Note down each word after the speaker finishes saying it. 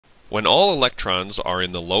When all electrons are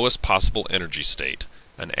in the lowest possible energy state,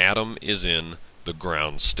 an atom is in the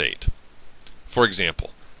ground state. For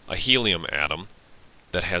example, a helium atom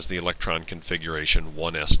that has the electron configuration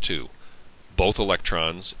 1s2. Both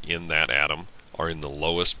electrons in that atom are in the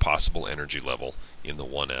lowest possible energy level in the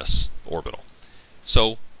 1s orbital.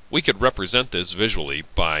 So we could represent this visually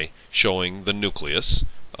by showing the nucleus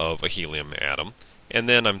of a helium atom, and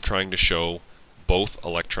then I'm trying to show both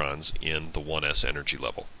electrons in the 1s energy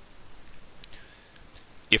level.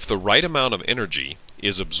 If the right amount of energy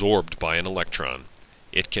is absorbed by an electron,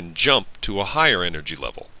 it can jump to a higher energy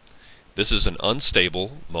level. This is an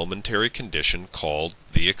unstable momentary condition called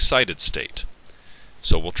the excited state.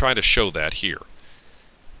 So we'll try to show that here.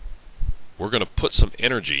 We're going to put some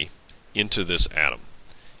energy into this atom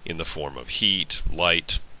in the form of heat,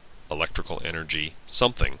 light, electrical energy,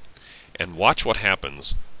 something, and watch what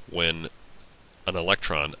happens when an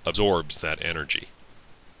electron absorbs that energy.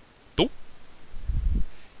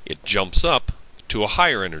 It jumps up to a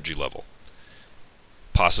higher energy level,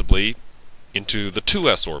 possibly into the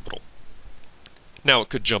 2s orbital. Now it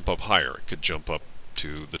could jump up higher. It could jump up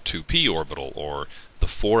to the 2p orbital or the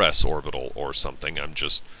 4s orbital or something. I'm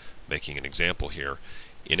just making an example here.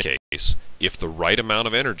 In a case, if the right amount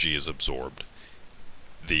of energy is absorbed,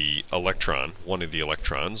 the electron, one of the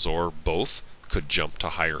electrons, or both, could jump to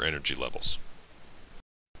higher energy levels.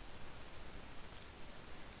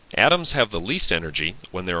 Atoms have the least energy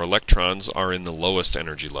when their electrons are in the lowest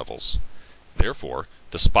energy levels. Therefore,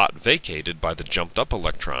 the spot vacated by the jumped-up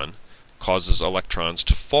electron causes electrons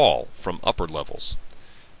to fall from upper levels.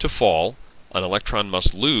 To fall, an electron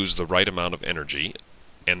must lose the right amount of energy,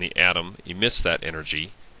 and the atom emits that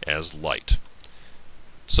energy as light.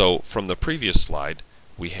 So, from the previous slide,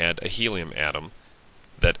 we had a helium atom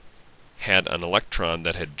that had an electron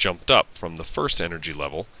that had jumped up from the first energy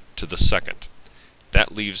level to the second.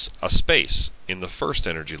 That leaves a space in the first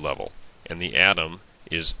energy level, and the atom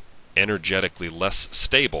is energetically less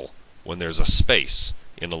stable when there's a space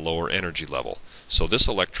in a lower energy level. So this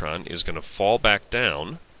electron is going to fall back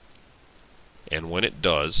down, and when it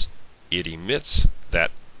does, it emits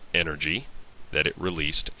that energy that it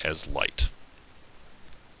released as light.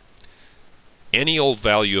 Any old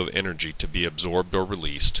value of energy to be absorbed or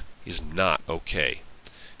released is not okay.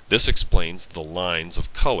 This explains the lines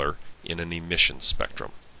of color in an emission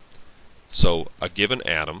spectrum. So a given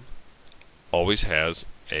atom always has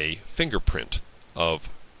a fingerprint of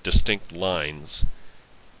distinct lines,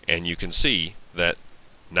 and you can see that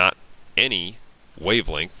not any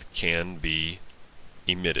wavelength can be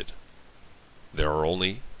emitted. There are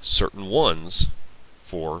only certain ones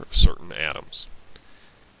for certain atoms.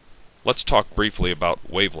 Let's talk briefly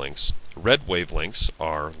about wavelengths. Red wavelengths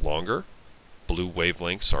are longer, blue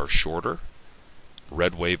wavelengths are shorter.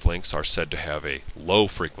 Red wavelengths are said to have a low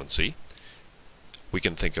frequency. We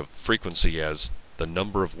can think of frequency as the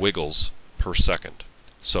number of wiggles per second.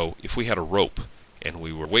 So if we had a rope and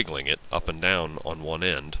we were wiggling it up and down on one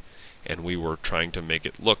end, and we were trying to make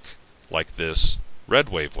it look like this red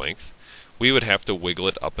wavelength, we would have to wiggle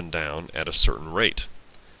it up and down at a certain rate.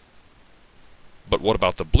 But what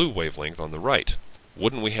about the blue wavelength on the right?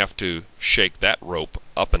 Wouldn't we have to shake that rope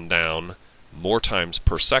up and down more times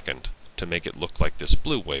per second to make it look like this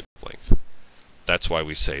blue wavelength? That's why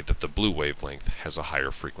we say that the blue wavelength has a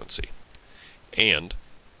higher frequency. And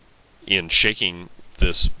in shaking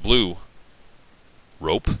this blue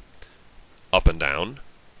rope up and down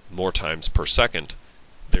more times per second,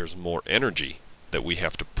 there's more energy that we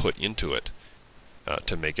have to put into it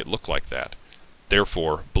to make it look like that.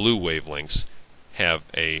 Therefore, blue wavelengths have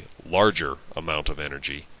a larger amount of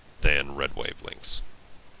energy than red wavelengths.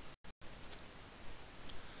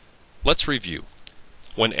 Let's review.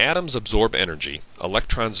 When atoms absorb energy,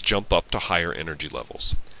 electrons jump up to higher energy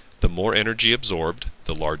levels. The more energy absorbed,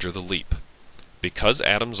 the larger the leap. Because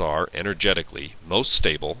atoms are energetically most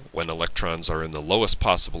stable when electrons are in the lowest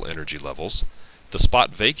possible energy levels, the spot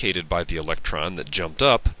vacated by the electron that jumped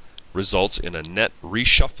up results in a net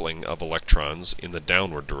reshuffling of electrons in the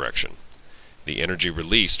downward direction. The energy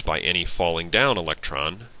released by any falling down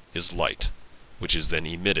electron is light, which is then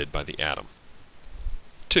emitted by the atom.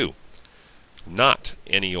 2. Not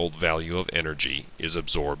any old value of energy is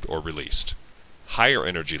absorbed or released. Higher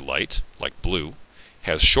energy light, like blue,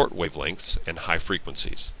 has short wavelengths and high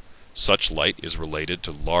frequencies. Such light is related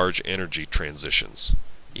to large energy transitions,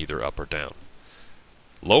 either up or down.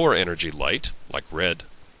 Lower energy light, like red,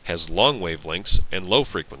 has long wavelengths and low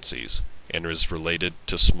frequencies, and is related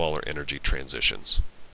to smaller energy transitions.